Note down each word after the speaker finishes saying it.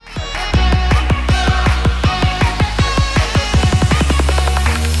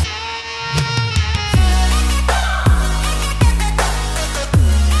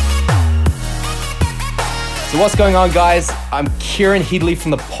What's going on, guys? I'm Kieran Headley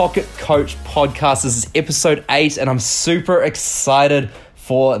from the Pocket Coach Podcast. This is episode 8, and I'm super excited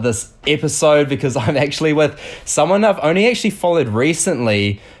for this episode because I'm actually with someone I've only actually followed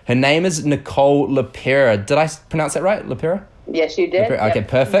recently. Her name is Nicole LePera. Did I pronounce that right? LePera? Yes, you did. Okay, yep.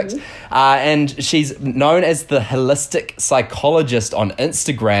 Perfect. Mm-hmm. And she's known as the Holistic Psychologist on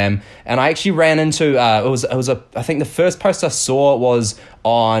Instagram. And I actually ran into I think the first post I saw was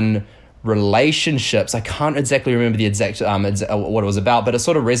on relationships. I can't exactly remember the exact what it was about, but it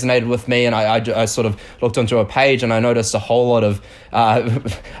sort of resonated with me, and I sort of looked onto a page and I noticed a whole lot of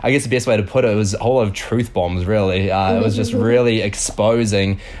I guess the best way to put it was a whole lot of truth bombs, really. It was just really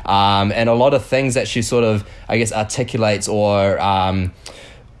exposing and a lot of things that she sort of, I guess, articulates or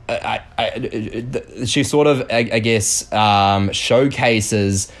she sort of, I guess,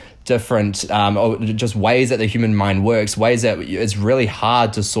 showcases different or just ways that the human mind works, ways that it's really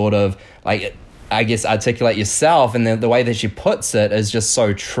hard to sort of, like, I guess, articulate yourself, and the way that she puts it is just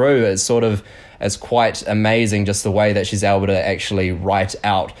so true. It's quite amazing, just the way that she's able to actually write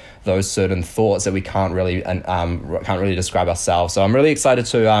out those certain thoughts that we can't really describe ourselves. So I'm really excited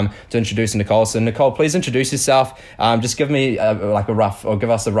to introduce Nicole. So Nicole, please introduce yourself. Just give me give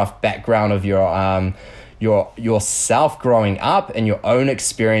us a rough background of yourself growing up and your own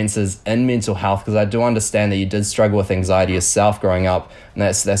experiences in mental health, because I do understand that you did struggle with anxiety yourself growing up, and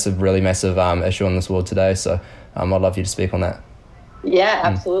that's a really massive issue in this world today. So I'd love you to speak on that. Yeah,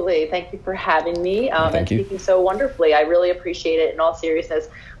 absolutely. Thank you for having me and speaking so wonderfully. I really appreciate it. In all seriousness,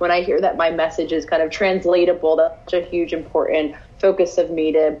 when I hear that my message is kind of translatable, that's such a huge, important focus of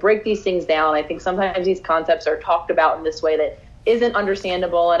me to break these things down. I think sometimes these concepts are talked about in this way that isn't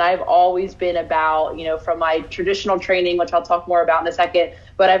understandable, and I've always been about, from my traditional training, which I'll talk more about in a second,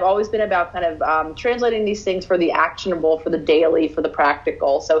 but I've always been about kind of translating these things for the actionable, for the daily, for the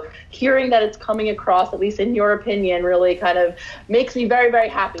practical. So hearing that it's coming across, at least in your opinion, really kind of makes me very, very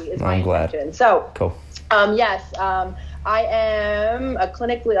happy, is my intention. So cool. Yes. I am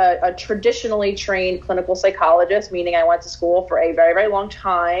a traditionally trained clinical psychologist, meaning I went to school for a very, very long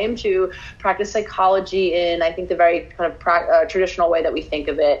time to practice psychology in, I think, the very kind of traditional way that we think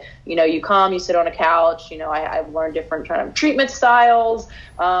of it. You come, you sit on a couch. I've learned different kind of treatment styles.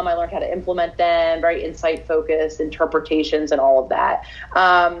 I learned how to implement them, very insight-focused interpretations and all of that.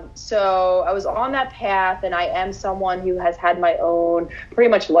 So I was on that path, and I am someone who has had my own pretty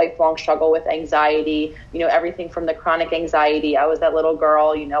much lifelong struggle with anxiety, everything from the chronic anxiety. I was that little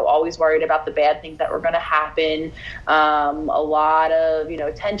girl, always worried about the bad things that were going to happen. A lot of,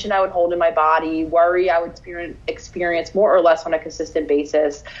 tension I would hold in my body, worry I would experience more or less on a consistent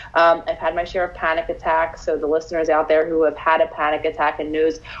basis. I've had my share of panic attacks. So the listeners out there who have had a panic attack and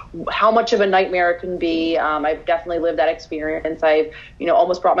knows how much of a nightmare it can be. I've definitely lived that experience. I've,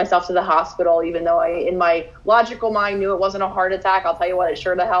 almost brought myself to the hospital, even though in my logical mind knew it wasn't a heart attack. I'll tell you what, it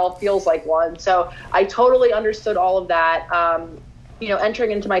sure the hell feels like one. So I totally understood all of that. Entering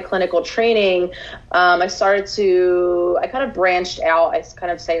into my clinical training, I kind of branched out. I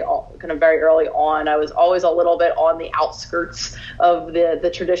kind of say very early on, I was always a little bit on the outskirts of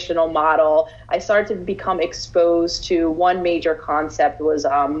the traditional model. I started to become exposed to one major concept was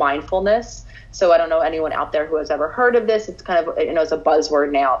mindfulness. So I don't know anyone out there who has ever heard of this. It's kind of, it's a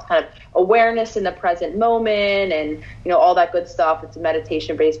buzzword now. It's kind of awareness in the present moment and, all that good stuff. It's a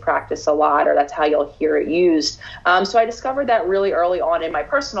meditation-based practice a lot, or that's how you'll hear it used. So I discovered that really early on in my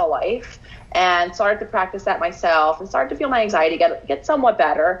personal life and started to practice that myself and started to feel my anxiety get somewhat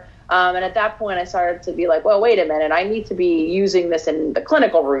better. And at that point, I started to be like, well, wait a minute, I need to be using this in the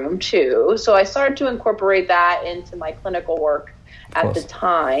clinical room too. So I started to incorporate that into my clinical work at the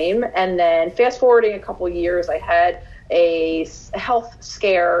time. And then fast forwarding a couple years, I had a health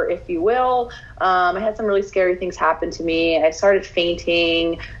scare, if you will. I had some really scary things happen to me. I started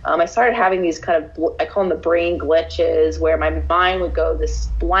fainting. I started having these kind of, I call them the brain glitches, where my mind would go this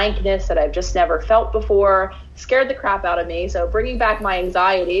blankness that I've just never felt before, scared the crap out of me. So bringing back my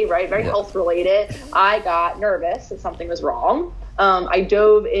anxiety, right, very health related, I got nervous that something was wrong. I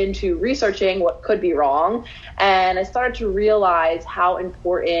dove into researching what could be wrong, and I started to realize how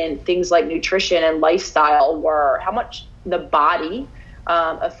important things like nutrition and lifestyle were, how much the body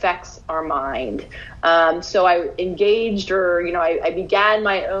affects our mind. So I engaged, I began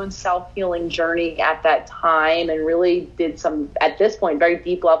my own self-healing journey at that time and really did some, at this point, very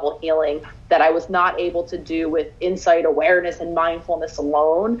deep level healing that I was not able to do with insight, awareness, and mindfulness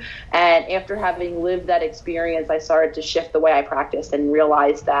alone. And after having lived that experience, I started to shift the way I practiced and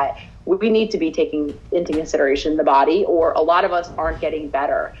realized that we need to be taking into consideration the body, or a lot of us aren't getting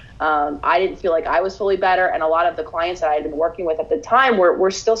better. I didn't feel like I was fully better, and a lot of the clients that I had been working with at the time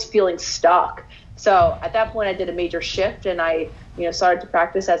were still feeling stuck. So at that point I did a major shift, and I, started to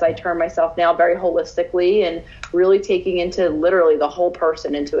practice as I term myself now, very holistically, and really taking into literally the whole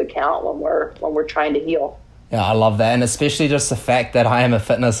person into account when we're trying to heal. Yeah, I love that. And especially just the fact that I am a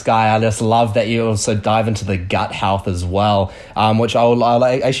fitness guy. I just love that you also dive into the gut health as well, which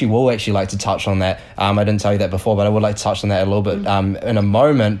I actually will like to touch on that. I didn't tell you that before, but I would like to touch on that a little bit in a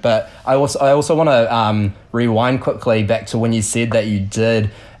moment. But I also want to rewind quickly back to when you said that you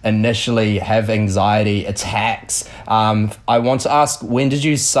did initially have anxiety attacks. I want to ask, when did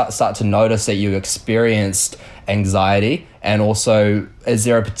you start to notice that you experienced anxiety? And also, is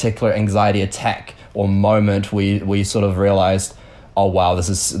there a particular anxiety attack or moment where you sort of realized, oh wow, this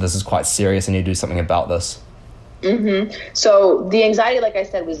is quite serious, and you do something about this? Mm-hmm. So the anxiety, like I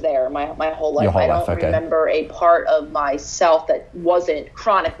said, was there my whole life. I don't remember a part of myself that wasn't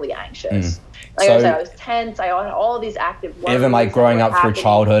chronically anxious. Like I said, I was tense. I had all of these active worries. Even like growing up through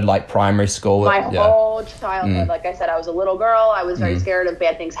childhood, like primary school. My whole childhood. Like I said, I was a little girl. I was very scared of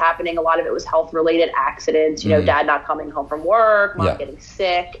bad things happening. A lot of it was health-related accidents. Dad not coming home from work, mom getting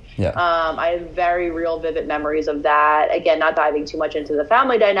sick. I have very real, vivid memories of that. Again, not diving too much into the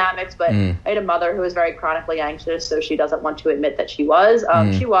family dynamics, but I had a mother who was very chronically anxious, so she doesn't want to admit that she was.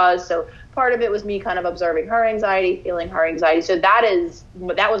 She was. So part of it was me kind of observing her anxiety, feeling her anxiety. So that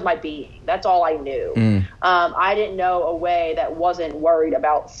was my being. That's all I knew. I didn't know a way that wasn't worried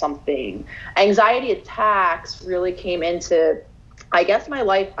about something. Anxiety attacks really came into, I guess, my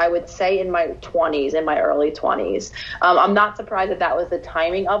life, I would say, in my 20s, in my early 20s. I'm not surprised that was the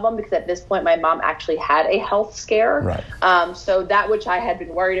timing of them, because at this point my mom actually had a health scare. Right. So that which I had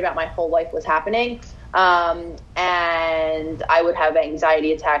been worried about my whole life was happening. And I would have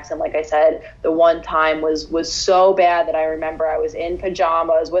anxiety attacks. And like I said, the one time was so bad that I remember I was in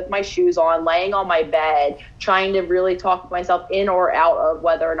pajamas with my shoes on, laying on my bed, trying to really talk myself in or out of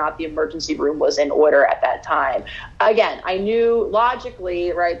whether or not the emergency room was in order at that time. Again, I knew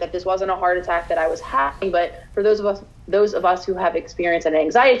logically, right, that this wasn't a heart attack that I was having, but for those of us who have experienced an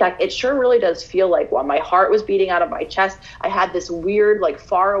anxiety attack, it sure really does feel like one. My heart was beating out of my chest. I had this weird, like,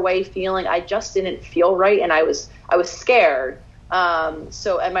 far away feeling. I just didn't feel right, and I was scared.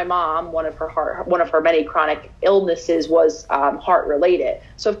 And my mom, one of her many chronic illnesses was heart related.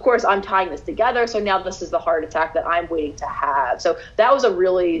 So of course I'm tying this together. So now this is the heart attack that I'm waiting to have. So that was a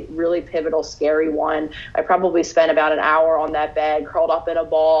really, really pivotal, scary one. I probably spent about an hour on that bed, curled up in a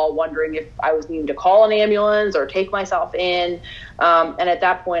ball, wondering if I was needing to call an ambulance or take myself in. And at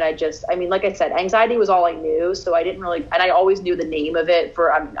that point, like I said, anxiety was all I knew. So I didn't really, and I always knew the name of it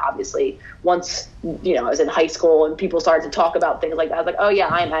obviously once, I was in high school and people started to talk about things like that. I was like, oh yeah,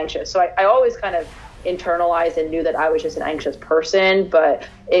 I'm anxious. So I always kind of internalized and knew that I was just an anxious person, but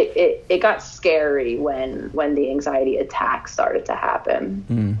it got scary when the anxiety attacks started to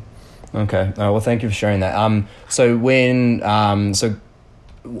happen. Okay. Well, thank you for sharing that. So when,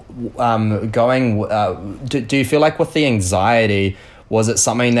 do you feel like with the anxiety, was it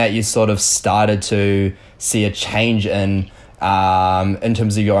something that you sort of started to see a change in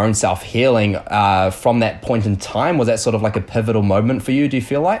terms of your own self-healing from that point in time? Was that sort of like a pivotal moment for you, do you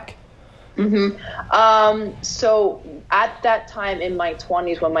feel like? So at that time in my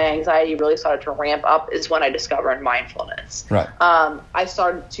 20s, when my anxiety really started to ramp up, is when I discovered mindfulness. Right. I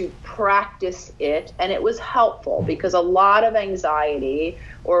started to practice it, and it was helpful because a lot of anxiety,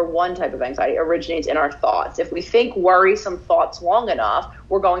 or one type of anxiety, originates in our thoughts. If we think worrisome thoughts long enough,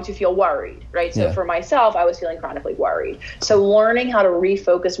 we're going to feel worried, right? So for myself, I was feeling chronically worried. So learning how to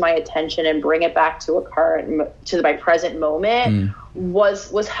refocus my attention and bring it back to my present moment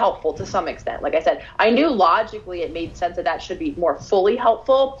was helpful to some extent. Like I said, I knew logically it made sense that should be more fully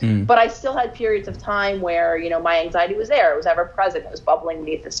helpful, but I still had periods of time where, my anxiety was there. It was ever present. It was bubbling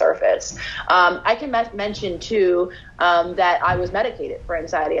beneath the surface. I can mention too, that I was medicated for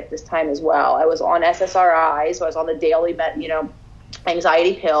anxiety at this time as well. I was on SSRI, so I was on the daily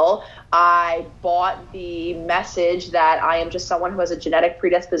anxiety pill. I bought the message that I am just someone who has a genetic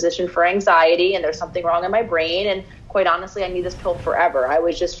predisposition for anxiety and there's something wrong in my brain, and quite honestly, I need this pill forever. I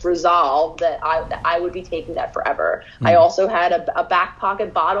was just resolved that I would be taking that forever. I also had a back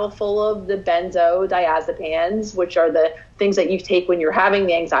pocket bottle full of the benzodiazepines, which are the things that you take when you're having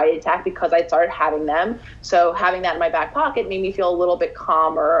the anxiety attack, because I started having them. So having that in my back pocket made me feel a little bit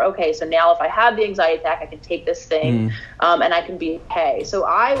calmer. Okay, so now if I have the anxiety attack, I can take this thing and I can be okay. So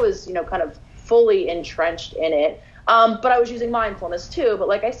I was, kind of fully entrenched in it. But I was using mindfulness too. But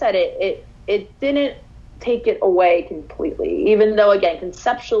like I said, it didn't take it away completely, even though, again,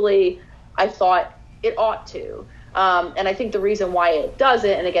 conceptually, I thought it ought to. And I think the reason why it doesn't,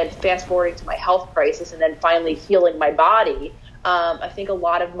 and again, fast forwarding to my health crisis and then finally healing my body, I think a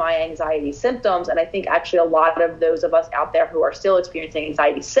lot of my anxiety symptoms, and I think actually a lot of those of us out there who are still experiencing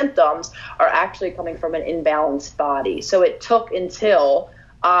anxiety symptoms, are actually coming from an imbalanced body. So it took until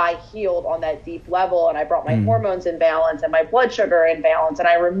I healed on that deep level, and I brought my hormones in balance and my blood sugar in balance, and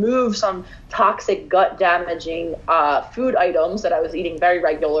I removed some toxic gut damaging food items that I was eating very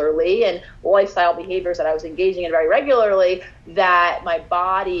regularly and lifestyle behaviors that I was engaging in very regularly, that my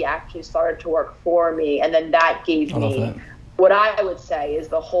body actually started to work for me. And then that gave me what I would say is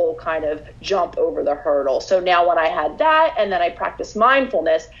the whole kind of jump over the hurdle. So now when I had that, and then I practiced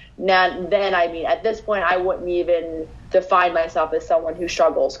mindfulness, then I mean, at this point, I wouldn't even define myself as someone who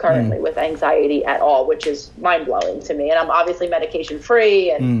struggles currently with anxiety at all, which is mind-blowing to me. And I'm obviously medication free.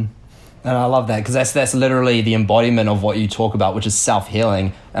 And I love that, because that's literally the embodiment of what you talk about, which is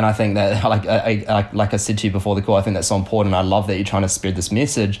self-healing. And I think that, like I said to you before the call, I think that's so important. I love that you're trying to spread this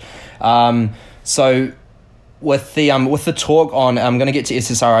message. So with the talk on, I'm going to get to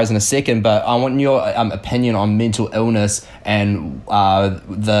SSRIs in a second, but I want your opinion on mental illness and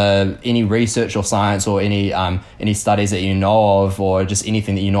any research or science or any studies that you know of, or just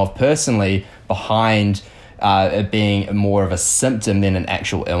anything that you know of personally behind it being more of a symptom than an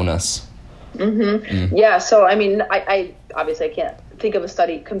actual illness. Yeah. So I mean, I obviously I can't think of a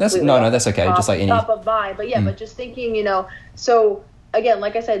study completely. That's okay. Just like any top of mind, but but just thinking, so. Again,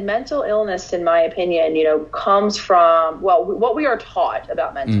 like I said, mental illness, in my opinion, comes from, what we are taught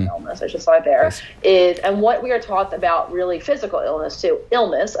about mental illness, I should start there, and what we are taught about really physical illness too.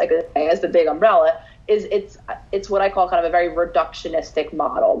 Illness, I could say, as the big umbrella, is it's what I call kind of a very reductionistic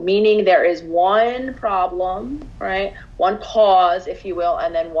model, meaning there is one problem, right? One cause, if you will,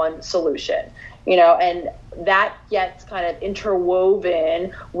 and then one solution. And that gets kind of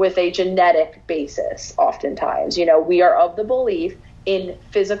interwoven with a genetic basis oftentimes. We are of the belief in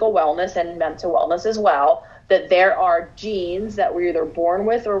physical wellness and mental wellness as well, that there are genes that we're either born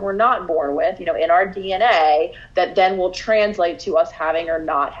with or we're not born with, in our DNA, that then will translate to us having or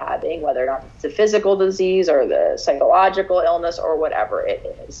not having, whether or not it's a physical disease or the psychological illness or whatever it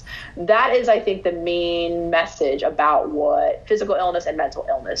is. That is, I think, the main message about what physical illness and mental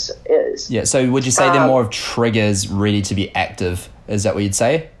illness is. Yeah. So would you say they're more of triggers ready to be active? Is that what you'd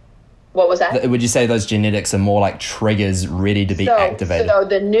say? What was that? Would you say those genetics are more like triggers ready to be activated? So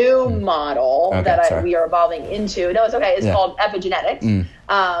the new model we are evolving into, it's called epigenetics,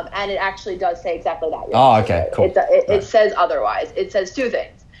 and it actually does say exactly that. Cool. It says otherwise. It says two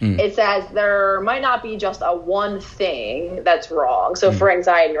things. It says there might not be just a one thing that's wrong. So for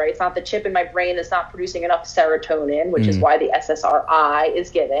anxiety, right, it's not the chip in my brain that's not producing enough serotonin, which is why the SSRI is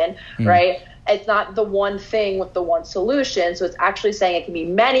given, right? It's not the one thing with the one solution. So it's actually saying it can be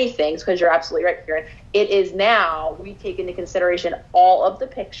many things, because you're absolutely right, Kieran. It is now, we take into consideration all of the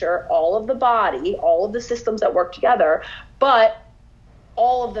picture, all of the body, all of the systems that work together, but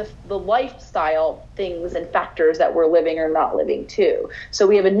all of the lifestyle things and factors that we're living or not living too. So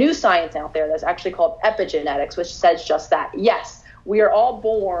we have a new science out there that's actually called epigenetics, which says just that. Yes, we are all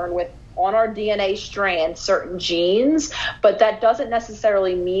born with, on our DNA strand, certain genes, but that doesn't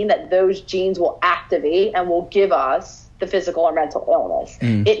necessarily mean that those genes will activate and will give us the physical or mental illness.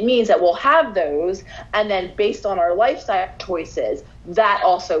 It means that we'll have those, and then based on our lifestyle choices, that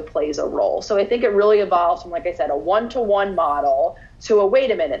also plays a role. So I think it really evolves from, like I said, a one-to-one model to a,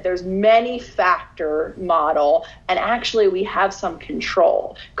 wait a minute, there's many factor model, and actually we have some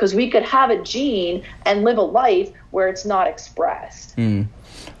control, because we could have a gene and live a life where it's not expressed.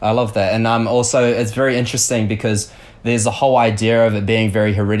 I love that. And also it's very interesting because there's the whole idea of it being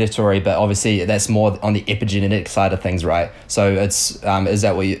very hereditary, but obviously that's more on the epigenetic side of things, right? So it's is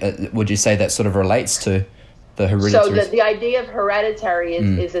that what would you say that sort of relates to the hereditary? So the idea of hereditary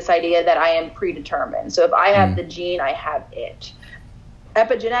is this idea that I am predetermined. So if I have the gene, I have it.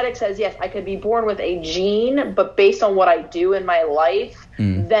 Epigenetics says, yes, I could be born with a gene, but based on what I do in my life,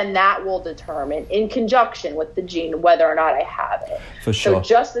 then that will determine, in conjunction with the gene, whether or not I have it. For sure. So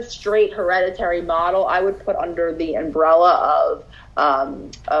just the straight hereditary model, I would put under the umbrella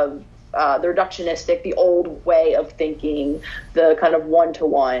of the reductionistic, the old way of thinking, the kind of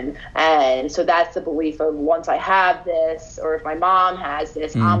one-to-one. And so that's the belief of, once I have this, or if my mom has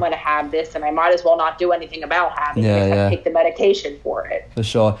this, I'm going to have this, and I might as well not do anything about having it. I take the medication for it. For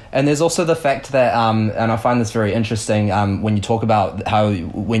sure. And there's also the fact that, and I find this very interesting, when you talk about how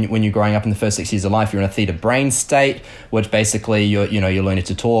when you're growing up in the first 6 years of life, you're in a theta brain state, which basically you're learning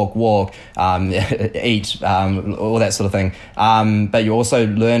to talk, walk, eat, all that sort of thing. But you're also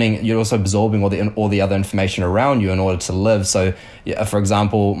absorbing all the other information around you in order to live. So So, yeah, for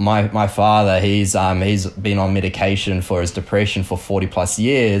example, my father, he's been on medication for his depression for 40 plus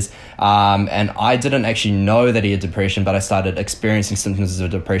years, and I didn't actually know that he had depression, but I started experiencing symptoms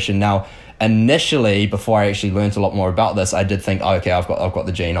of depression. Now, initially, before I actually learned a lot more about this, I did think, oh, okay, I've got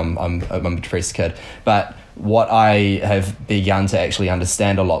the gene. I'm a depressed kid. But what I have begun to actually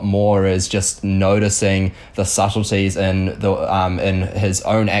understand a lot more is just noticing the subtleties in his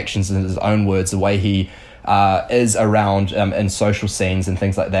own actions and his own words, the way he is around in social scenes and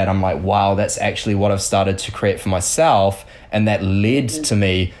things like that. I'm like, wow, that's actually what I've started to create for myself. And that led to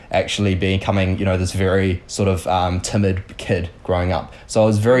me actually becoming, this very sort of timid kid growing up. So it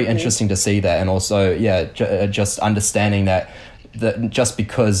was very interesting to see that. And also, just understanding that just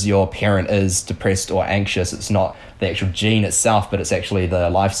because your parent is depressed or anxious, it's not the actual gene itself, but it's actually the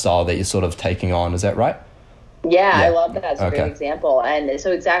lifestyle that you're sort of taking on. Is that right? Yeah, I love that as a great example. And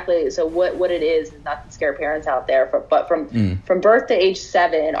so what it is not to scare parents out there, but from birth to age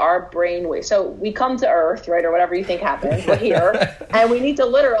 7, our brain waves. So we come to Earth, right, or whatever you think happens. We're here, and we need to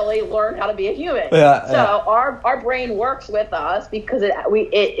literally learn how to be a human. Our brain works with us because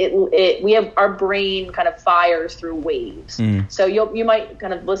we have our brain kind of fires through waves. So you might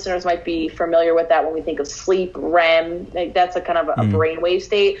listeners might be familiar with that when we think of sleep, REM. That's a kind of a brainwave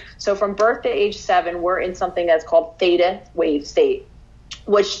state. So from birth to age 7, we're in something that's called theta wave state,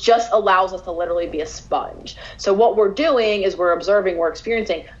 which just allows us to literally be a sponge. So what we're doing is we're observing, we're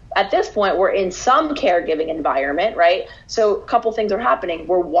experiencing. At this point, we're in some caregiving environment, right? So a couple things are happening.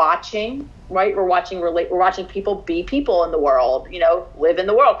 We're watching, right? We're watching people be people in the world, live in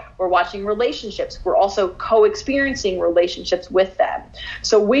the world. We're watching relationships. We're also co-experiencing relationships with them.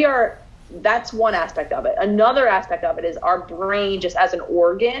 So that's one aspect of it. Another aspect of it is our brain, just as an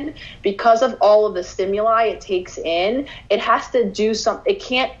organ, because of all of the stimuli it takes in, it has to do something. It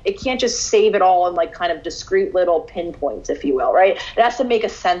can't just save it all in like kind of discrete little pinpoints, if you will, right? It has to make a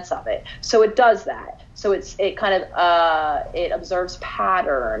sense of it. So it does that. So it observes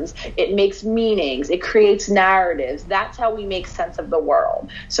patterns, it makes meanings, it creates narratives. That's how we make sense of the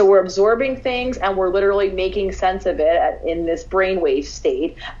world. So we're absorbing things and we're literally making sense of it in this brainwave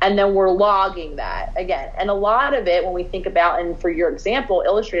state, and then we're logging that again. And a lot of it, when we think about, and for your example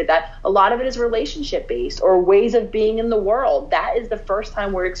illustrated that, a lot of it is relationship based or ways of being in the world. That is the first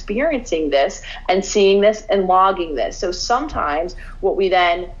time we're experiencing this and seeing this and logging this. So sometimes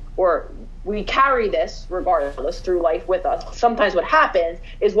we carry this regardless through life with us. Sometimes what happens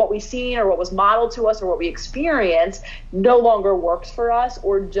is what we've seen or what was modeled to us or what we experience no longer works for us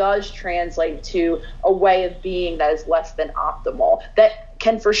or does translate to a way of being that is less than optimal. That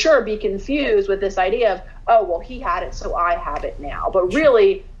can for sure be confused with this idea of, oh, well, he had it, so I have it now. But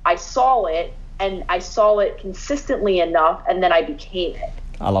really, I saw it, and I saw it consistently enough, and then I became it.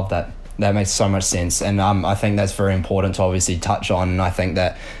 I love that. That makes so much sense. And I think that's very important to obviously touch on. And I think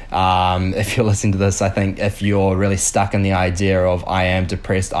that if you're listening to this, I think if you're really stuck in the idea of I am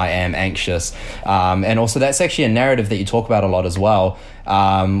depressed, I am anxious, and also that's actually a narrative that you talk about a lot as well,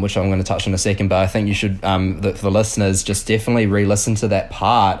 which I'm going to touch on in a second. But I think you should, for the listeners, just definitely re-listen to that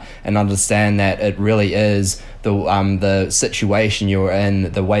part and understand that it really is the situation you're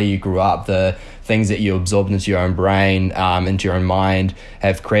in, the way you grew up, the things that you absorbed into your own brain, into your own mind,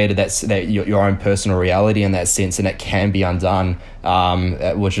 have created that your own personal reality in that sense, and it can be undone,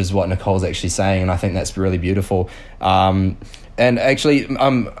 which is what Nicole's actually saying, and I think that's really beautiful. And actually,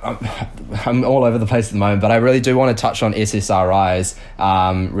 I'm all over the place at the moment, but I really do want to touch on SSRIs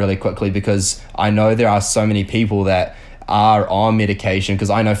really quickly, because I know there are so many people that are on medication.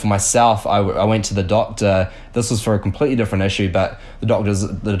 Because I know for myself, I went to the doctor. This was for a completely different issue, but the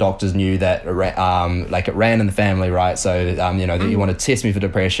doctors knew that it ran in the family, right? So that you want to test me for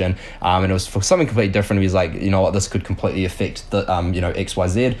depression, and it was for something completely different. He was like, you know what, this could completely affect the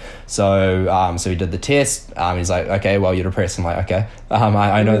XYZ. So he did the test. He's like, okay, well, you're depressed. I'm like, okay,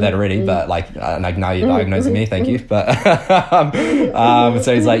 I know that already, but now you're diagnosing me, thank you. But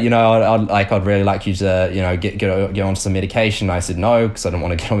so he's like, I'd really like you to get onto some medication. I said no, because I didn't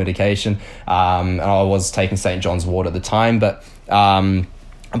want to get on medication, and I was taking St. John's wort at the time, but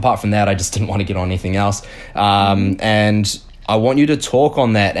apart from that, I just didn't want to get on anything else. And I want you to talk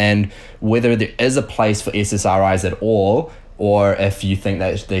on that, and whether there is a place for SSRIs at all, or if you think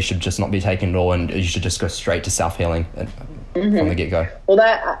that they should just not be taken at all and you should just go straight to self-healing from the get-go. Well,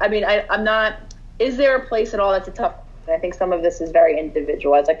 I'm not, is there a place at all? That's a tough. I think some of this is very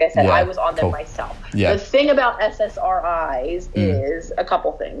individualized. Like I said, I was on them myself. Yeah. The thing about SSRIs is a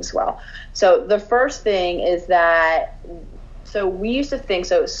couple things. So the first thing is that, so we used to think,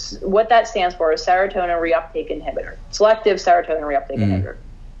 so what that stands for is serotonin reuptake inhibitor, selective serotonin reuptake inhibitor.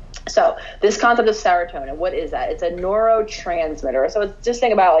 So this concept of serotonin, what is that? It's a neurotransmitter. So it's just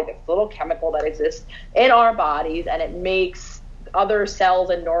think about like this little chemical that exists in our bodies, and it makes other cells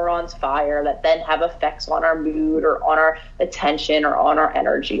and neurons fire that then have effects on our mood or on our attention or on our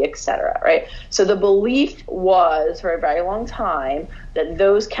energy, etc. Right? So the belief was for a very long time that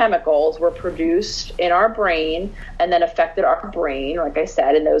those chemicals were produced in our brain and then affected our brain, like I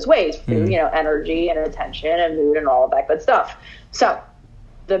said, in those ways through, energy and attention and mood and all of that good stuff. So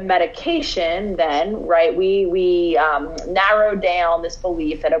the medication then, right, we narrowed down this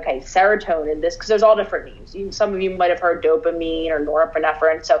belief that, okay, serotonin, this, because there's all different names. Some of you might have heard dopamine or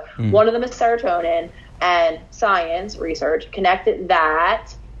norepinephrine. So one of them is serotonin, and science research connected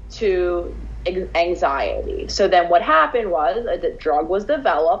that to anxiety. So then what happened was the drug was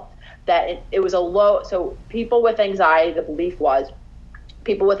developed that it was so people with anxiety, the belief was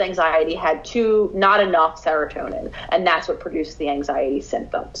people with anxiety had not enough serotonin, and that's what produced the anxiety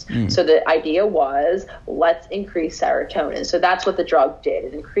symptoms. So the idea was, let's increase serotonin. So that's what the drug did.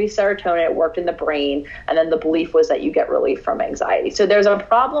 It increased serotonin, it worked in the brain, and then the belief was that you get relief from anxiety. So there's a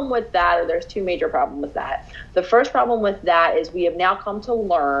problem with that, or there's two major problems with that. The first problem with that is we have now come to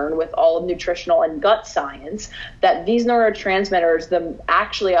learn with all of nutritional and gut science that these neurotransmitters,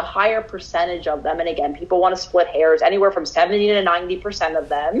 actually a higher percentage of them, and again, people want to split hairs, anywhere from 70 to 90% of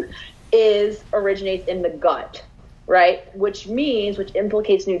them originates in the gut, right? Which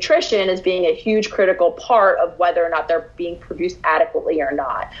implicates nutrition as being a huge critical part of whether or not they're being produced adequately or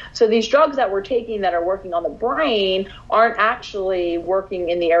not. So these drugs that we're taking that are working on the brain aren't actually working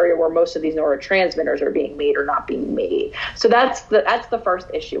in the area where most of these neurotransmitters are being made or not being made. So that's the first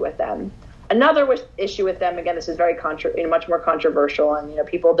issue with them. Another issue with them, again, this is very much more controversial, and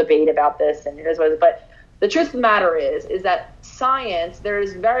people debate about this, and but the truth of the matter is that science,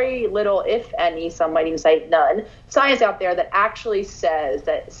 there's very little, if any, some might even say none, science out there that actually says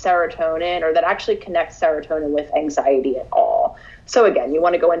that serotonin, or that actually connects serotonin with anxiety at all. So again, you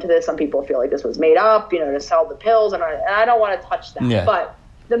want to go into this. Some people feel like this was made up, to sell the pills, and I don't want to touch that. Yeah. But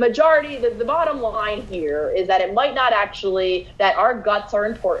the majority, the bottom line here is that it might not actually, that our guts are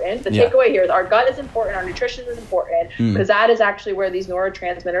important. The takeaway here is our gut is important, our nutrition is important, because that is actually where these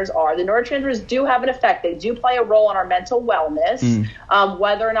neurotransmitters are. The neurotransmitters do have an effect. They do play a role in our mental wellness.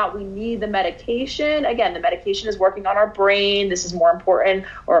 Whether or not we need the medication, again, the medication is working on our brain. This is more important,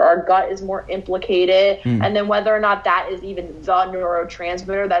 or our gut is more implicated. And then whether or not that is even the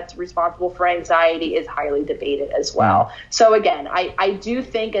neurotransmitter that's responsible for anxiety is highly debated as well. So again, I do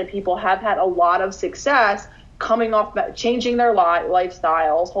think that people have had a lot of success coming off, changing their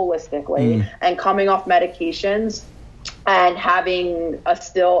lifestyles holistically and coming off medications and having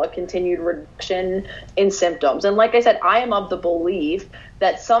still a continued reduction in symptoms. And like I said, I am of the belief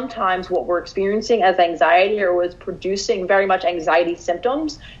that sometimes what we're experiencing as anxiety, or was producing very much anxiety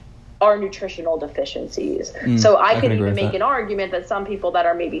symptoms, are nutritional deficiencies. So I could even make an argument that some people that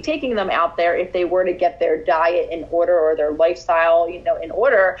are maybe taking them out there, if they were to get their diet in order or their lifestyle, in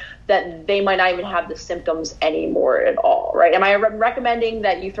order, that they might not even have the symptoms anymore at all, right? Am I recommending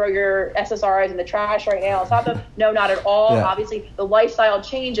that you throw your SSRIs in the trash right now? No, not at all. Yeah. Obviously, the lifestyle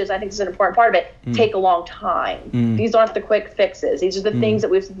changes, I think this is an important part of it, take a long time. These aren't the quick fixes. These are the things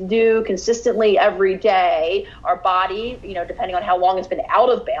that we have to do consistently every day. Our body, depending on how long it's been out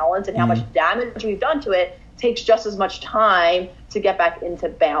of balance and how much damage we've done to it, takes just as much time to get back into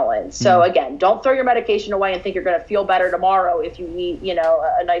balance. So again, don't throw your medication away and think you're going to feel better tomorrow if you eat,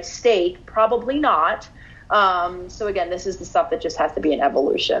 a nice steak. Probably not. So again, this is the stuff that just has to be an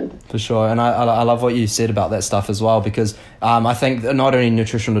evolution. For sure. And I love what you said about that stuff as well, because I think that not only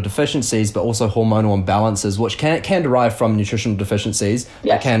nutritional deficiencies, but also hormonal imbalances, which can derive from nutritional deficiencies,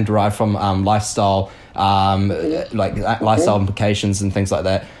 that can derive from lifestyle, lifestyle implications and things like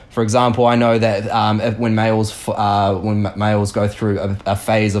that. For example, I know that when males go through a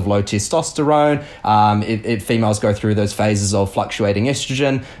phase of low testosterone, if females go through those phases of fluctuating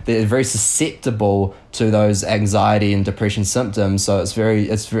estrogen, they're very susceptible to those anxiety and depression symptoms. So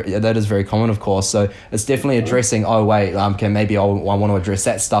that is very common, of course. So it's definitely addressing, maybe I want to address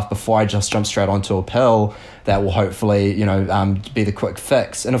that stuff before I just jump straight onto a pill that will hopefully, be the quick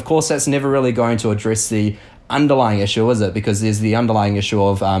fix. And of course, that's never really going to address the underlying issue, is it? Because there's the underlying issue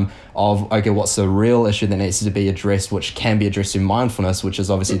of okay, what's the real issue that needs to be addressed, which can be addressed in mindfulness, which is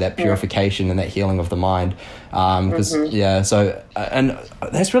obviously that purification and that healing of the mind. And that's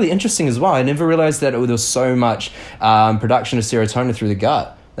really interesting as well. I never realized that there was so much production of serotonin through the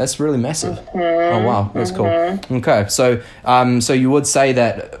gut. That's really massive. Oh wow, that's cool. Okay, so you would say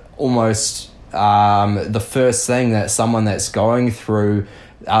that almost the first thing that someone that's going through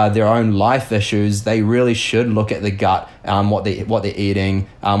their own life issues, they really should look at the gut, what they're eating,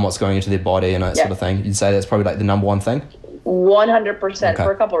 what's going into their body, and that sort of thing. You'd say that's probably like the number one thing? 100%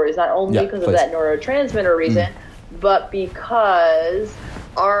 for a couple of reasons. Not only because of that neurotransmitter reason, but because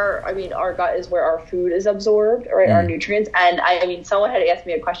our gut is where our food is absorbed, right? Our nutrients. And I mean, someone had asked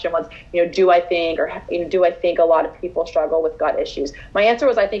me a question once, do I think a lot of people struggle with gut issues? My answer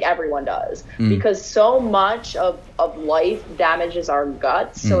was, I think everyone does, because so much of life damages our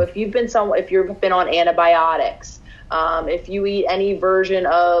guts. So if you've been on antibiotics, if you eat any version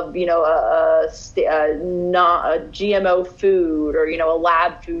of, not a GMO food, or, a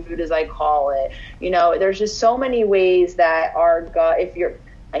lab food, as I call it, there's just so many ways that our gut,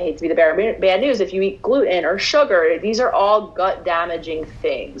 I hate to be the bearer of bad news, if you eat gluten or sugar, these are all gut damaging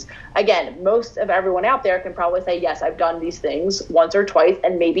things. Again, most of everyone out there can probably say, yes, I've done these things once or twice,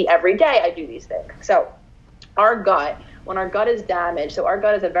 and maybe every day I do these things. So when our gut is damaged, so our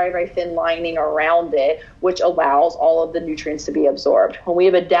gut is a very, very thin lining around it, which allows all of the nutrients to be absorbed. When we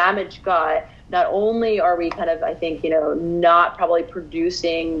have a damaged gut, not only are we kind of, I think, not probably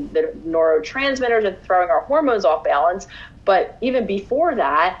producing the neurotransmitters and throwing our hormones off balance, but even before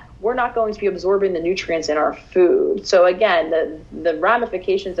that, we're not going to be absorbing the nutrients in our food. So again, the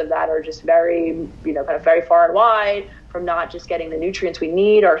ramifications of that are just very, kind of very far and wide, from not just getting the nutrients we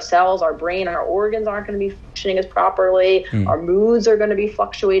need. Our cells, our brain, our organs aren't going to be functioning as properly. Our moods are going to be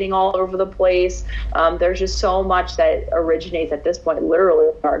fluctuating all over the place. There's just so much that originates at this point, literally,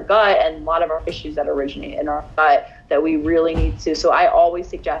 in our gut, and a lot of our issues that originate in our gut that we really need to. So I always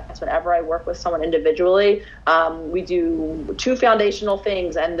suggest, whenever I work with someone individually, we do 2 foundational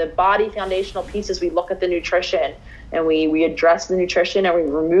things, and the body foundational pieces, we look at the nutrition, and we address the nutrition, and we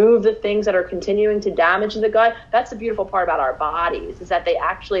remove the things that are continuing to damage the gut. That's the beautiful part about our bodies, is that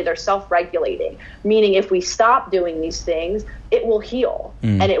they're self-regulating, meaning if we stop doing these things, it will heal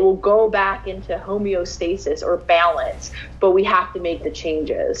and it will go back into homeostasis or balance, but we have to make the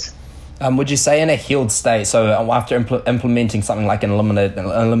changes. Would you say in a healed state, so after implementing something like an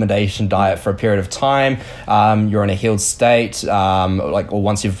elimination diet for a period of time, you're in a healed state, or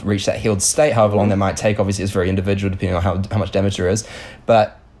once you've reached that healed state, however long that might take, obviously it's very individual depending on how much damage there is,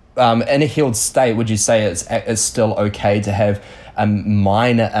 but in a healed state, would you say it's still okay to have a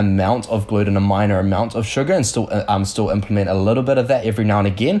minor amount of gluten, a minor amount of sugar, and still implement a little bit of that every now and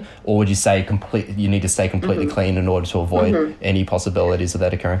again? Or would you say you need to stay completely clean in order to avoid any possibilities of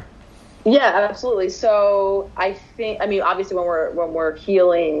that occurring? Yeah, absolutely. So I think, obviously when we're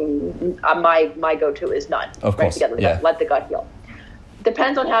healing, my go-to is none. Of course, right? Let the gut heal.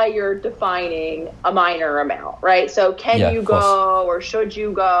 Depends on how you're defining a minor amount, right? So can you go, or should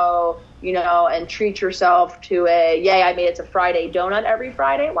you go, and treat yourself to it's a Friday donut every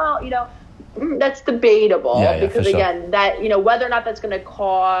Friday? Well, that's debatable, because again, that, whether or not that's going to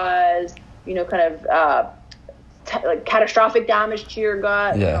cause, catastrophic damage to your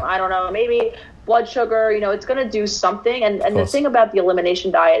gut. I don't know, maybe blood sugar, it's going to do something. And the thing about the elimination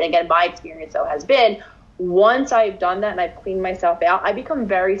diet, and again, my experience though has been, once I've done that and I've cleaned myself out, I become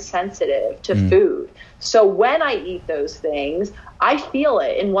very sensitive to food. So when I eat those things, I feel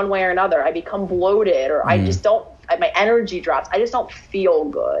it in one way or another. I become bloated, or I just don't, my energy drops. I just don't feel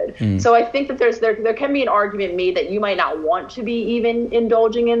good. So I think that there can be an argument made that you might not want to be even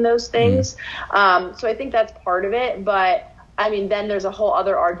indulging in those things. So I think that's part of it. But then there's a whole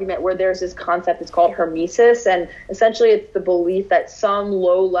other argument where there's this concept, it's called hormesis, and essentially it's the belief that some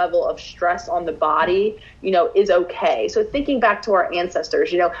low level of stress on the body, is okay. So thinking back to our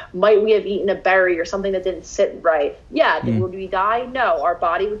ancestors, might we have eaten a berry or something that didn't sit right? Yeah. Would we die? No. Our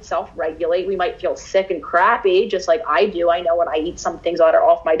body would self-regulate. We might feel sick and crappy, just like I do. I know when I eat some things that are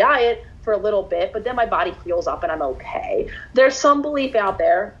off my diet for a little bit, but then my body heals up and I'm okay. There's some belief out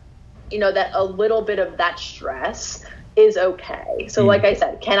there, that a little bit of that stress is okay. So like I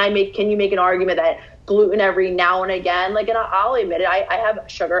said, can you make an argument that gluten every now and again, and I'll admit it, I have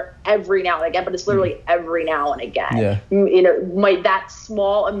sugar every now and again, but it's literally every now and again. Might that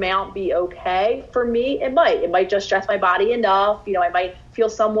small amount be okay for me? It might just stress my body enough. I might feel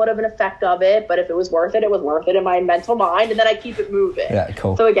somewhat of an effect of it, but if it was worth it, it was worth it in my mental mind, and then I keep it moving. Yeah,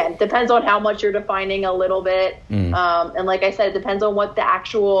 cool. So again, depends on how much you're defining a little bit. And like I said, it depends on what the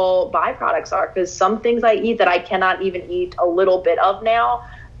actual byproducts are, because some things I eat that I cannot even eat a little bit of now,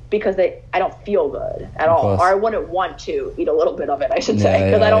 because I don't feel good at all, or I wouldn't want to eat a little bit of it, I should say,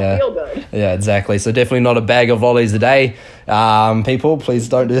 because I don't feel good. Yeah, exactly. So definitely not a bag of lollies a day. People, please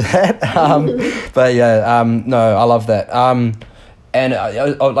don't do that. But no, I love that. And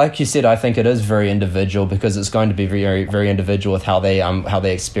like you said, I think it is very individual, because it's going to be very, very individual with how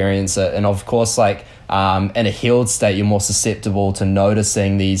they experience it. And of course, like in a healed state, you're more susceptible to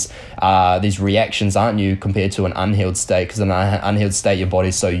noticing these reactions, aren't you, compared to an unhealed state? Because in an unhealed state, your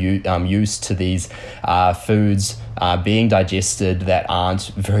body's so used to these foods being digested that aren't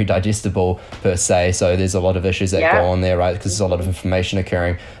very digestible per se. So there's a lot of issues that go on there, right? Because there's a lot of inflammation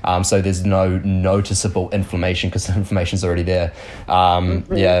occurring. So there's no noticeable inflammation because the inflammation's already there.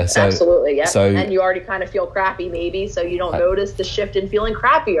 Yeah. So absolutely. Yeah. So, and you already kind of feel crappy, maybe, so you don't notice the shift in feeling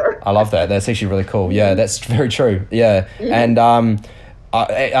crappier. I love that. That's actually really cool. Yeah, that's very true. Yeah. And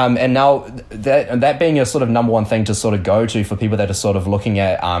now that being your sort of number one thing to sort of go to for people that are sort of looking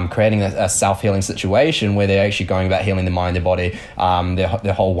at creating a self-healing situation where they're actually going about healing their mind, their body,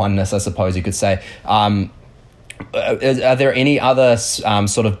 their whole oneness, I suppose you could say. Are there any other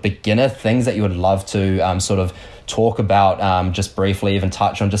sort of beginner things that you would love to sort of talk about, just briefly, even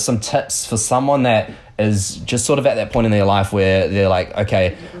touch on just some tips for someone that is just sort of at that point in their life where they're like,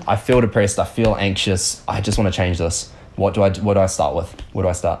 okay, I feel depressed, I feel anxious, I just want to change this. What do I start with? Where do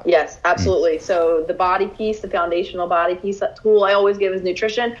I start? Yes, absolutely. So the body piece, the foundational body piece, that tool I always give is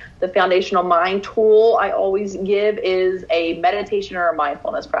nutrition. The foundational mind tool I always give is a meditation or a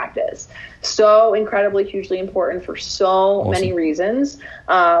mindfulness practice. So incredibly, hugely important for so many reasons.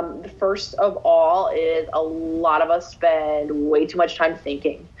 The first of all is a lot of us spend way too much time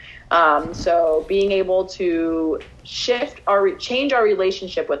thinking. So being able to change our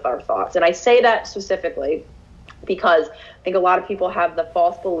relationship with our thoughts. And I say that specifically because I think a lot of people have the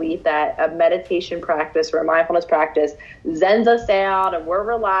false belief that a meditation practice or a mindfulness practice zens us out and we're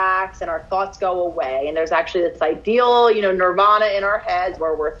relaxed and our thoughts go away. And there's actually this ideal, nirvana in our heads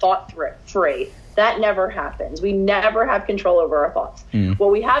where we're thought free. That never happens. We never have control over our thoughts.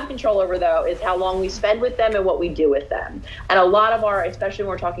 What we have control over, though, is how long we spend with them and what we do with them. And a lot of especially when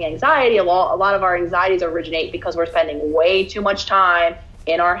we're talking anxiety, a lot of our anxieties originate because we're spending way too much time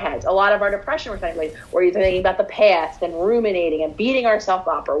in our heads. A lot of our depression, we're either thinking about the past and ruminating and beating ourselves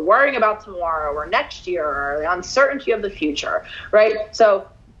up or worrying about tomorrow or next year or the uncertainty of the future, right? So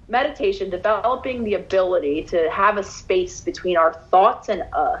meditation, developing the ability to have a space between our thoughts and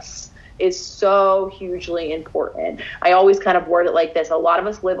us is so hugely important. I always kind of word it like this. A lot of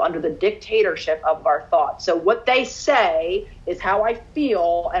us live under the dictatorship of our thoughts. So what they say is how I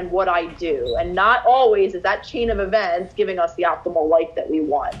feel and what I do. And not always is that chain of events giving us the optimal life that we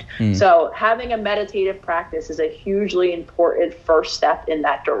want. So having a meditative practice is a hugely important first step in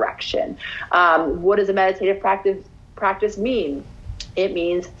that direction. What does a meditative practice mean? It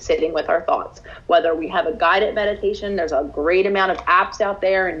means sitting with our thoughts. Whether we have a guided meditation, there's a great amount of apps out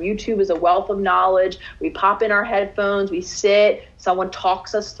there, and YouTube is a wealth of knowledge. We pop in our headphones, we sit, someone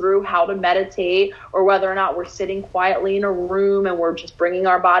talks us through how to meditate, or whether or not we're sitting quietly in a room and we're just bringing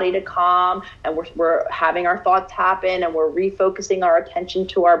our body to calm and we're having our thoughts happen and we're refocusing our attention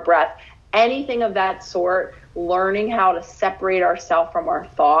to our breath. Anything of that sort, learning how to separate ourselves from our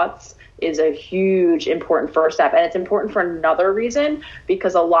thoughts is a huge important first step. And it's important for another reason,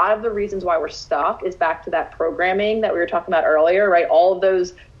 because a lot of the reasons why we're stuck is back to that programming that we were talking about earlier, right? All of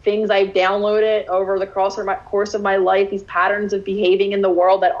those things I've downloaded over the course of my life, these patterns of behaving in the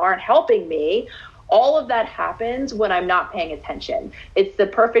world that aren't helping me, all of that happens when I'm not paying attention. It's the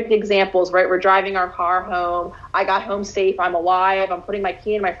perfect examples, right? We're driving our car home. I got home safe. I'm alive. I'm putting my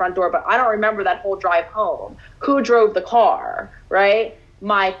key in my front door, but I don't remember that whole drive home. Who drove the car, right?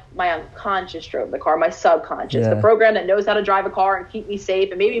 My unconscious drove the car, my subconscious, the program that knows how to drive a car and keep me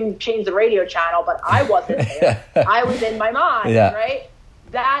safe and maybe even change the radio channel, but I wasn't there. I was in my mind, right?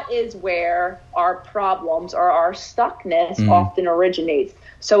 That is where our problems or our stuckness often originates.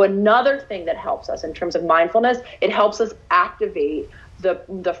 So another thing that helps us in terms of mindfulness, it helps us activate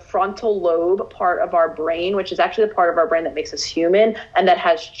the frontal lobe part of our brain, which is actually the part of our brain that makes us human and that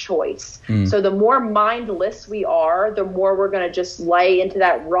has choice. So the more mindless we are, the more we're going to just lay into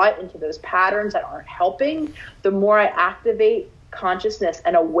that rut, into those patterns that aren't helping. The more I activate consciousness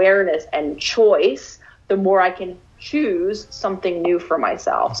and awareness and choice, the more I can choose something new for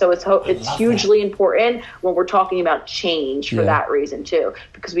myself. So it's hugely important when we're talking about change for that reason too,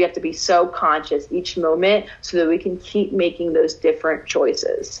 because we have to be so conscious each moment so that we can keep making those different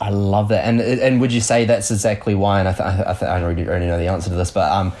choices. I love that. And would you say that's exactly why, and I already know the answer to this,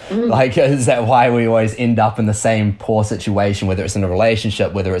 but like, is that why we always end up in the same poor situation, whether it's in a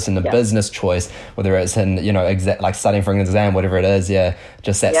relationship, whether it's in a business choice, whether it's in, like studying for an exam, whatever it is,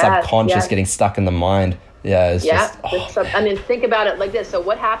 just that subconscious getting stuck in the mind. Think about it like this. So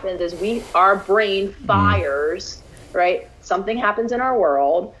what happens is our brain fires, right? Something happens in our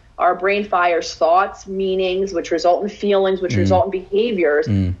world. our brain fires thoughts, meanings, which result in feelings, which result in behaviors.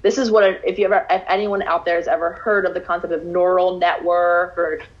 This is what, if anyone out there has ever heard of the concept of neural network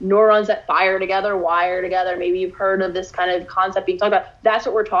or neurons that fire together, wire together, maybe you've heard of this kind of concept being talked about. That's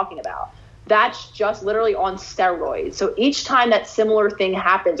what we're talking about. That's just literally on steroids. So each time that similar thing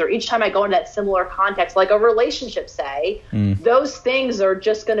happens, or each time I go into that similar context, like a relationship, say, those things are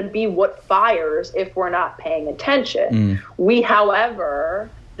just going to be what fires if we're not paying attention. We, however,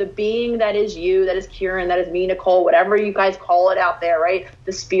 the being that is you, that is Kieran, that is me, Nicole, whatever you guys call it out there, right?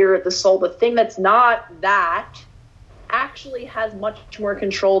 The spirit, the soul, the thing that's not that actually has much more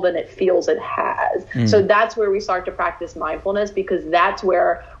control than it feels it has. So that's where we start to practice mindfulness, because that's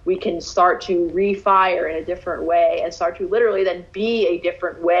where we can start to refire in a different way and start to literally then be a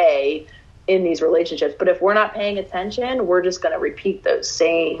different way in these relationships. But if we're not paying attention, we're just going to repeat those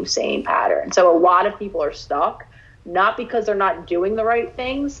same patterns. So a lot of people are stuck, not because they're not doing the right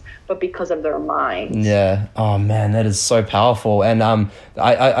things, but because of their minds. Yeah. Oh man, that is so powerful. And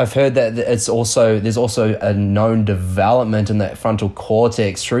I've heard that there's also a known development in that frontal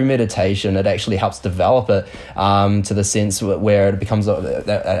cortex through meditation. It actually helps develop it to the sense where it becomes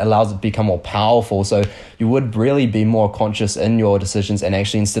that allows it to become more powerful. So you would really be more conscious in your decisions, and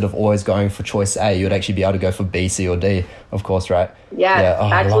actually instead of always going for choice A, you would actually be able to go for B, C, or D. Of course, right? Yeah.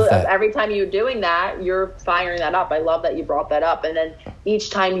 Oh, absolutely. Every time you're doing that, you're firing that up. I love that you brought that up. And then each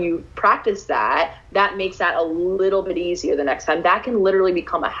time you practice that makes that a little bit easier the next time. That can literally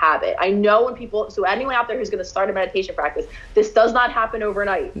become a habit. I know when people, so anyone out there who's going to start a meditation practice, this does not happen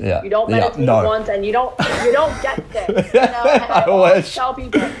overnight. Yeah. You don't meditate once and you don't get this. You know, I always tell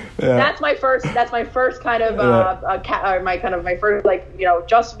people that's my first kind of my first, like, you know,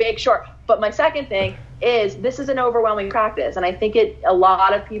 just make sure. But my second thing is, this is an overwhelming practice, and I think a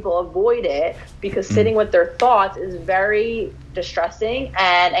lot of people avoid it because sitting with their thoughts is very distressing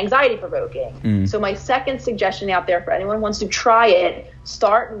and anxiety provoking. So my second suggestion out there for anyone who wants to try it,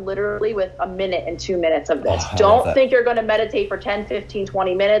 start literally with a minute and 2 minutes of this. Don't think you're going to meditate for 10, 15,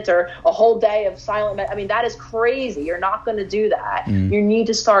 20 minutes or a whole day of silent I mean, that is crazy. You're not going to do that. You need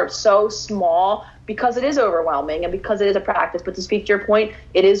to start so small, because it is overwhelming and because it is a practice. But to speak to your point,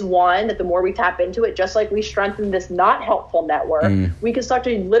 it is one that the more we tap into it, just like we strengthen this not helpful network, we can start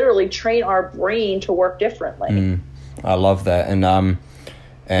to literally train our brain to work differently. I love that.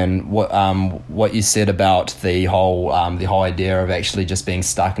 And what you said about the whole idea of actually just being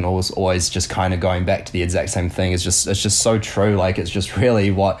stuck and always just kind of going back to the exact same thing it's just so true. Like, it's just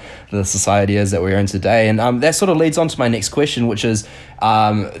really what the society is that we're in today. And that sort of leads on to my next question, which is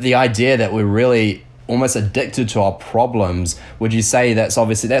the idea that we're really almost addicted to our problems. Would you say that's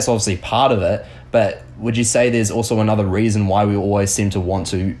obviously part of it, but would you say there's also another reason why we always seem to want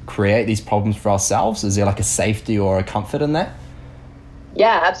to create these problems for ourselves? Is there like a safety or a comfort in that?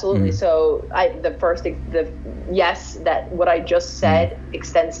 Yeah, absolutely. So yes, that what I just said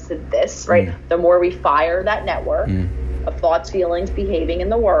extends to this, right? The more we fire that network of thoughts, feelings, behaving in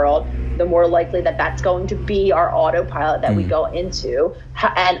the world, the more likely that that's going to be our autopilot that we go into.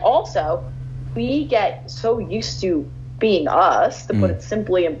 And also, we get so used to being us, to put it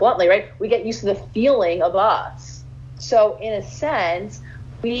simply and bluntly, right? We get used to the feeling of us. So in a sense,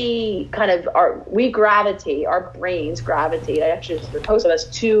 we gravitate, our brains gravitate, actually most of us,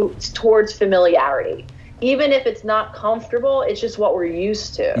 towards familiarity. Even if it's not comfortable, it's just what we're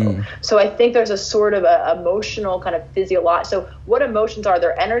used to. So I think there's a sort of a emotional kind of physiological. So what emotions are?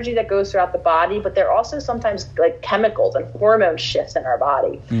 They're energy that goes throughout the body, but they're also sometimes like chemicals and hormone shifts in our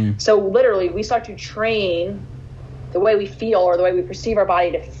body. So literally we start to train the way we feel, or the way we perceive our body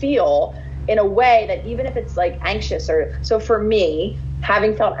to feel, in a way that even if it's like anxious, or so for me,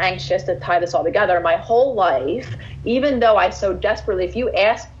 having felt anxious, to tie this all together, my whole life, even though I so desperately, if you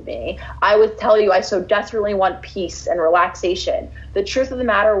asked me, I would tell you I so desperately want peace and relaxation. The truth of the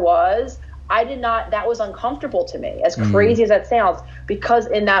matter was, that was uncomfortable to me, as crazy as that sounds, because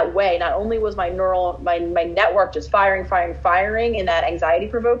in that way, not only was my network just firing in that anxiety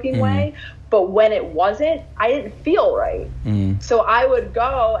provoking way, but when it wasn't, I didn't feel right. So I would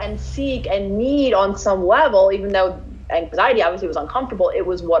go and seek and need on some level, even though anxiety obviously was uncomfortable, it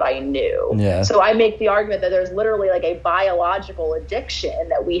was what I knew. Yeah. So I make the argument that there's literally like a biological addiction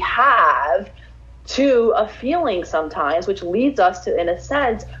that we have to a feeling sometimes, which leads us to, in a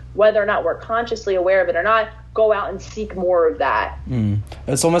sense, whether or not we're consciously aware of it or not, go out and seek more of that.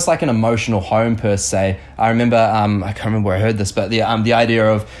 It's almost like an emotional home per se. I remember, I can't remember where I heard this, but the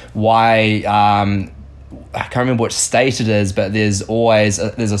idea of why, I can't remember which state it is, but there's always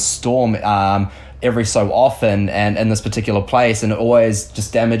there's a storm every so often and in this particular place, and it always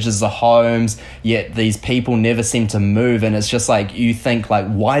just damages the homes, yet these people never seem to move. And it's just like, you think like,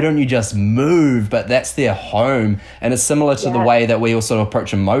 why don't you just move? But that's their home. And it's similar to the way that we all sort of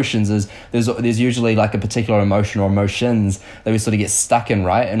approach emotions, is there's usually like a particular emotion or emotions that we sort of get stuck in,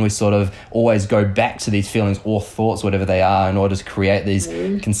 right? And we sort of always go back to these feelings or thoughts, whatever they are, in order to create these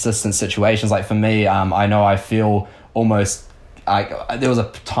consistent situations. Like for me, I know I feel almost there was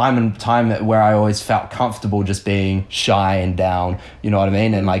a time where I always felt comfortable just being shy and down, you know what I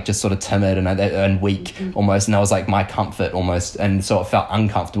mean, and like just sort of timid and weak almost, and that was like my comfort almost, and so it felt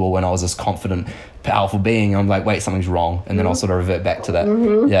uncomfortable when I was this confident, powerful being. I'm like, wait, something's wrong, and then I'll sort of revert back to that.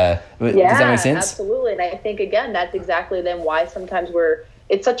 Does that make sense? Absolutely. And I think again, that's exactly then why sometimes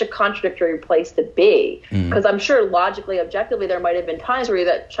it's such a contradictory place to be, because I'm sure logically, objectively, there might have been times where you're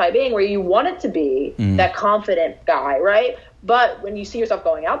that shy being where you wanted to be that confident guy, right? But when you see yourself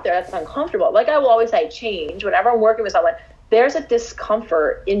going out there, that's uncomfortable. Like I will always say, change. Whenever I'm working with someone, there's a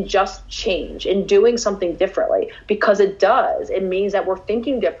discomfort in just change, in doing something differently, because it does. It means that we're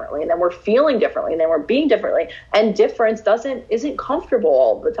thinking differently, and then we're feeling differently, and then we're being differently. And difference isn't comfortable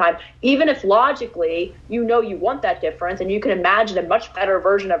all the time. Even if logically you know you want that difference, and you can imagine a much better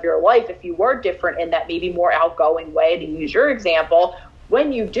version of your life if you were different in that maybe more outgoing way, to use your example,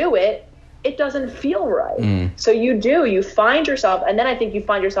 when you do it, it doesn't feel right. So you find yourself, and then I think you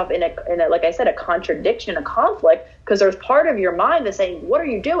find yourself in a like I said, a contradiction, a conflict, because there's part of your mind that's saying, what are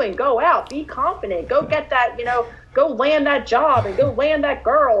you doing? Go out, be confident, go get that, go land that job and go land that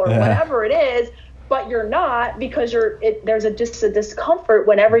girl or whatever it is. But you're not, because there's a discomfort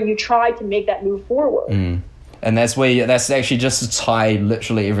whenever you try to make that move forward. And that's actually just to tie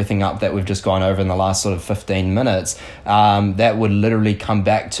literally everything up that we've just gone over in the last sort of 15 minutes. That would literally come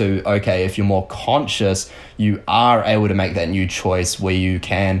back to, okay, if you're more conscious, you are able to make that new choice where you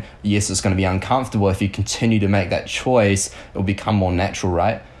can, yes, it's going to be uncomfortable. If you continue to make that choice, it will become more natural,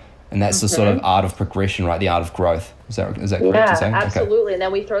 right? And that's the sort of art of progression, right? The art of growth. Is that correct to say? Yeah, absolutely. Okay. And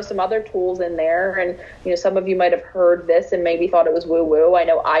then we throw some other tools in there. And, some of you might have heard this and maybe thought it was woo-woo. I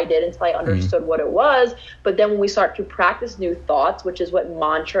know I did until I understood what it was. But then when we start to practice new thoughts, which is what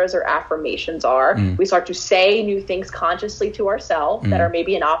mantras or affirmations are, we start to say new things consciously to ourselves that are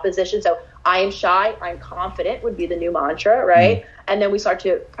maybe in opposition. So I am shy, I'm confident would be the new mantra, right? And then we start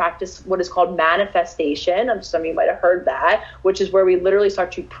to practice what is called manifestation. Some of you might have heard that, which is where we literally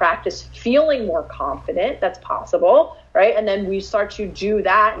start to practice feeling more confident. That's possible, right? And then we start to do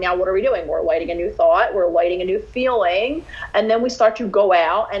that. Now, what are we doing? We're lighting a new thought. We're lighting a new feeling. And then we start to go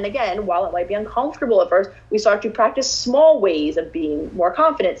out. And again, while it might be uncomfortable at first, we start to practice small ways of being more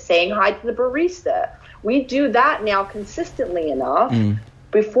confident, saying hi to the barista. We do that now consistently enough.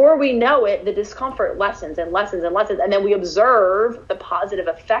 Before we know it, the discomfort lessens and lessens and lessens. And then we observe the positive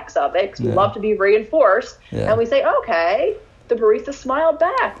effects of it, because we love to be reinforced. And we say, okay, the barista smiled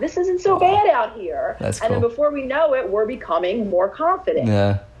back. This isn't so bad out here. That's cool. And then before we know it, we're becoming more confident.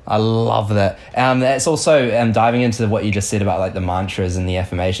 Yeah, I love that. That's also diving into what you just said about like the mantras and the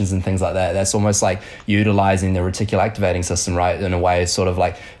affirmations and things like that. That's almost like utilizing the reticular activating system, right? In a way, sort of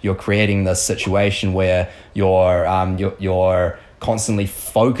like you're creating this situation where you're constantly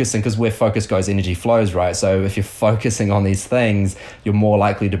focusing, because where focus goes, energy flows, right? So if you're focusing on these things, you're more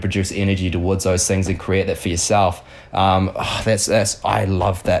likely to produce energy towards those things and create that for yourself. I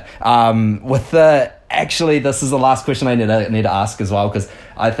love that. Actually, this is the last question I need to ask as well, because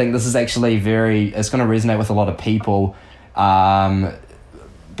I think this is actually it's going to resonate with a lot of people,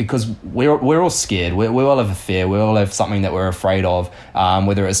 because we're all scared. We all have a fear. We all have something that we're afraid of,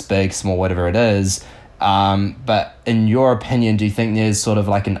 whether it's big, small, whatever it is. But in your opinion, do you think there's sort of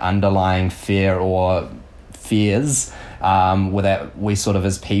like an underlying fear or fears that we sort of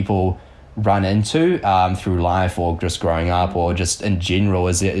as people run into through life, or just growing up, or just in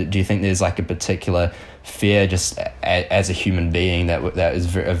general? Do you think there's like a particular fear just as a human being that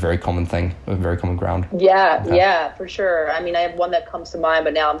is a very common thing, a very common ground? Yeah, for sure. I mean, I have one that comes to mind,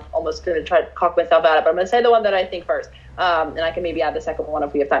 but now I'm almost going to try to talk myself out of it. But I'm going to say the one that I think first. And I can maybe add the second one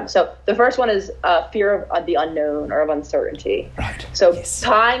if we have time. So the first one is fear of the unknown or of uncertainty. Right. So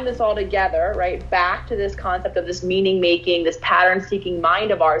tying this all together, right, back to this concept of this meaning-making, this pattern-seeking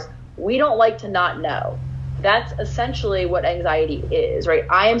mind of ours, we don't like to not know. That's essentially what anxiety is, right?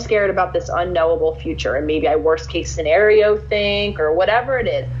 I am scared about this unknowable future, and maybe I worst-case scenario think or whatever it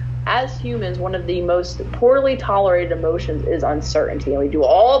is. as humans, one of the most poorly tolerated emotions is uncertainty. And we do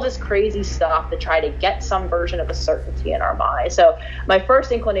all this crazy stuff to try to get some version of a certainty in our mind. So my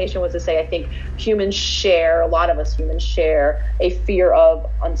first inclination was to say, I think a lot of us humans share a fear of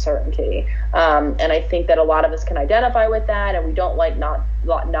uncertainty. And I think that a lot of us can identify with that, and we don't like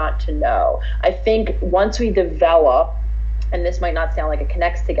not to know. I think once we develop, and this might not sound like it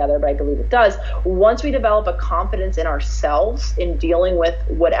connects together, but I believe it does. Once we develop a confidence in ourselves in dealing with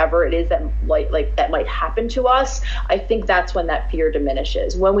whatever it is that that might happen to us, I think that's when that fear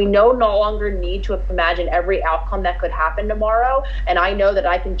diminishes. When we no longer need to imagine every outcome that could happen tomorrow, and I know that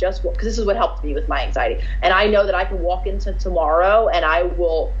I can just, because this is what helped me with my anxiety, and I know that I can walk into tomorrow and I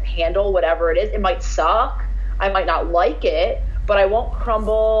will handle whatever it is. It might suck, I might not like it, but I won't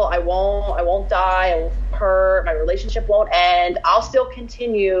crumble, I won't die, I won't hurt, my relationship won't end, I'll still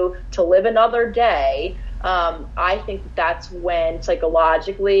continue to live another day. I think that's when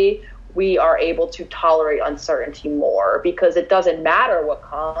psychologically we are able to tolerate uncertainty more, because it doesn't matter what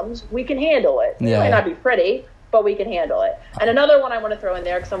comes, we can handle it. It might not be pretty, but we can handle it. And another one I want to throw in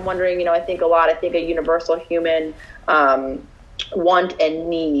there, because I'm wondering, I think a universal human want and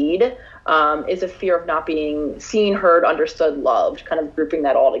need is a fear of not being seen, heard, understood, loved, kind of grouping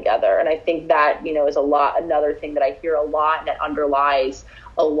that all together. And I think that, is another thing that I hear a lot, and that underlies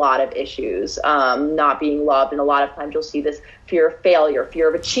a lot of issues, not being loved. And a lot of times you'll see this fear of failure, fear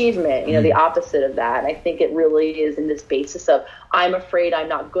of achievement, the opposite of that. And I think it really is in this basis of, I'm afraid I'm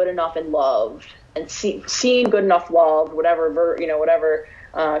not good enough and loved, and seen, good enough, loved, whatever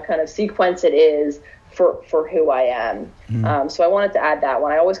kind of sequence it is for who I am. So I wanted to add that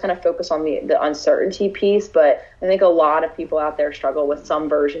one. I always kind of focus on the uncertainty piece, but I think a lot of people out there struggle with some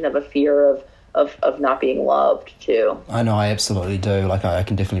version of a fear of not being loved too. I know, I absolutely do. Like, I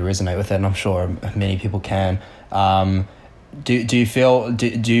can definitely resonate with that, and I'm sure many people can. Do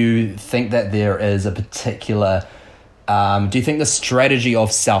you think that there is a particular, do you think the strategy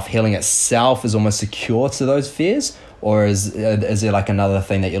of self-healing itself is almost secure to those fears? Or is there like another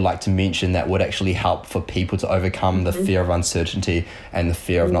thing that you'd like to mention that would actually help for people to overcome the fear of uncertainty and the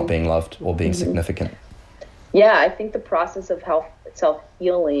fear of not being loved or being significant? Yeah, I think the process of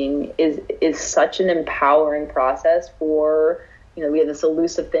self-healing is such an empowering process for, we have this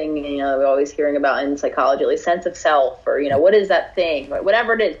elusive thing, we're always hearing about in psychology, like sense of self, or, what is that thing,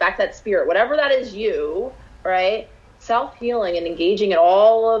 whatever it is, back to that spirit, whatever that is you, right? Self-healing and engaging in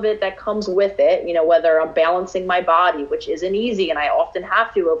all of it that comes with it, whether I'm balancing my body, which isn't easy, and I often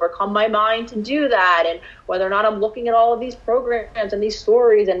have to overcome my mind to do that, and whether or not I'm looking at all of these programs and these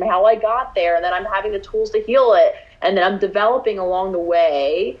stories and how I got there, and then I'm having the tools to heal it, and then I'm developing along the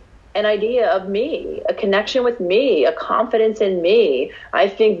way an idea of me, a connection with me, a confidence in me. I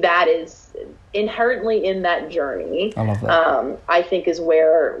think that is inherently in that journey. I love that. I think is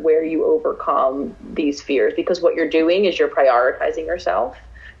where you overcome these fears, because what you're doing is you're prioritizing yourself,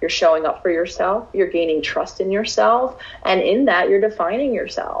 you're showing up for yourself, you're gaining trust in yourself, and in that you're defining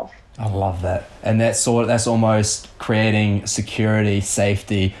yourself. I love that. And that's almost creating security,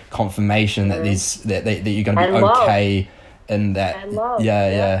 safety, confirmation that that you're going to be okay in that. And love.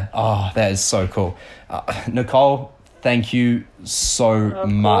 Yeah. Oh, that is so cool. Nicole, thank you so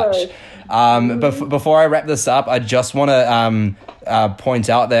much. Before I wrap this up, I just want to point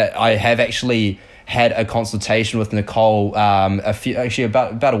out that I have actually had a consultation with Nicole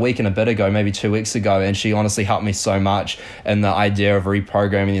about a week and a bit ago, maybe 2 weeks ago, and she honestly helped me so much in the idea of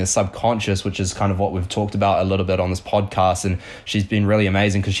reprogramming the subconscious, which is kind of what we've talked about a little bit on this podcast. And she's been really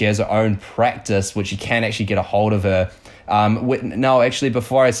amazing because she has her own practice, which you can actually get a hold of her. No, actually,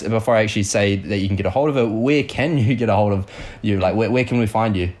 before I actually say that you can get a hold of her, where can you get a hold of you? Like, where can we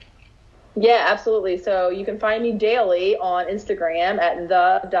find you? Yeah, absolutely. So you can find me daily on Instagram at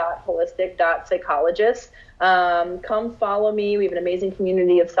the.holistic.psychologist. Come follow me. We have an amazing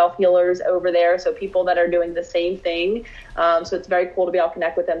community of self-healers over there, so people that are doing the same thing. So it's very cool to be able to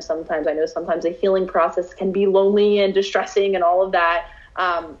connect with them sometimes. I know sometimes the healing process can be lonely and distressing and all of that.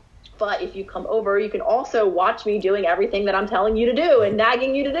 But if you come over, you can also watch me doing everything that I'm telling you to do and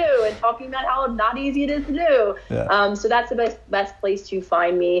nagging you to do and talking about how not easy it is to do. Yeah. So that's the best place to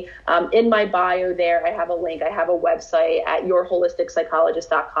find me. In my bio there, I have a link. I have a website at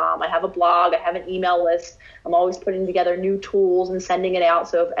yourholisticspsychologist.com. I have a blog. I have an email list. I'm always putting together new tools and sending it out.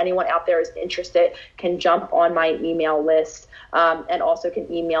 So if anyone out there is interested, can jump on my email list, and also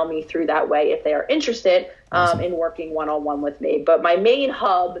can email me through that way if they are interested in working one-on-one with me. But my main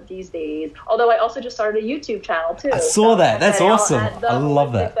hub these days, although I also just started a YouTube channel too. I saw that. That's awesome. I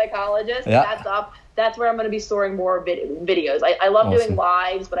love that. Psychologist. Yeah. That's up that's where I'm going to be storing more videos. I love doing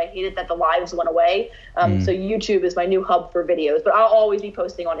lives, but I hated that the lives went away. So YouTube is my new hub for videos, but I'll always be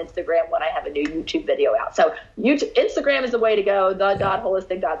posting on Instagram when I have a new YouTube video out. So Instagram is the way to go,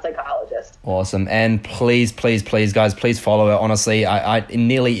 the.holistic.psychologist. Awesome. And please, guys, please follow her. Honestly, I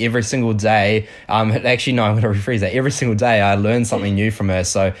nearly every single day, actually, no, I'm going to rephrase that. Every single day I learn something new from her.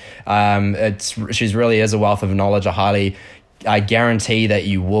 So she's really is a wealth of knowledge. I guarantee that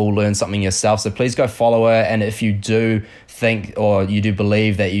you will learn something yourself. So please go follow her. And if you do think, or you do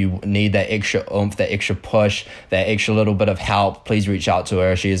believe that you need that extra oomph, that extra push, that extra little bit of help, please reach out to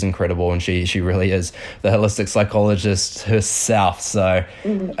her. She is incredible, and she really is the holistic psychologist herself. So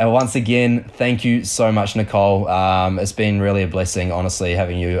once again, thank you so much, Nicole. It's been really a blessing, honestly,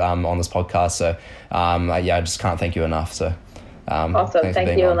 having you on this podcast. So I just can't thank you enough. So awesome.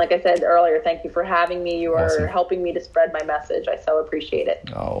 Thank you. And like I said earlier, thank you for having me. You are helping me to spread my message. I so appreciate it.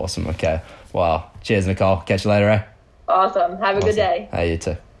 Oh, awesome. Okay. Wow. Cheers, Nicole. Catch you later, eh? Awesome. Have a good day. Hey, you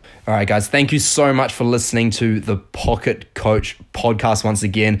too. All right, guys, thank you so much for listening to the Pocket Coach podcast once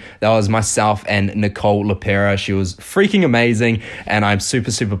again. That was myself and Nicole LePera. She was freaking amazing, and I'm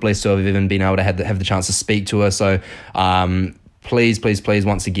super, super blessed to have even been able to have the chance to speak to her. So please,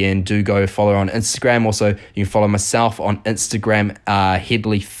 once again, do go follow her on Instagram. Also, you can follow myself on Instagram,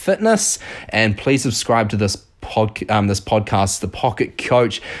 Headley Fitness, and please subscribe to this podcast, The Pocket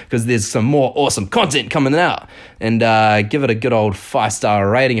Coach, because there's some more awesome content coming out. And give it a good old 5-star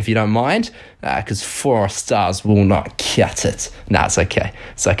rating if you don't mind, because 4 stars will not cut it. Nah, it's okay.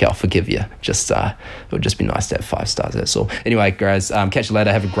 It's okay. I'll forgive you. Just it would just be nice to have 5 stars. That's all. Anyway, guys, catch you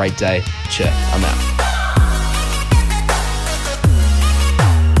later. Have a great day. Cheers. I'm out.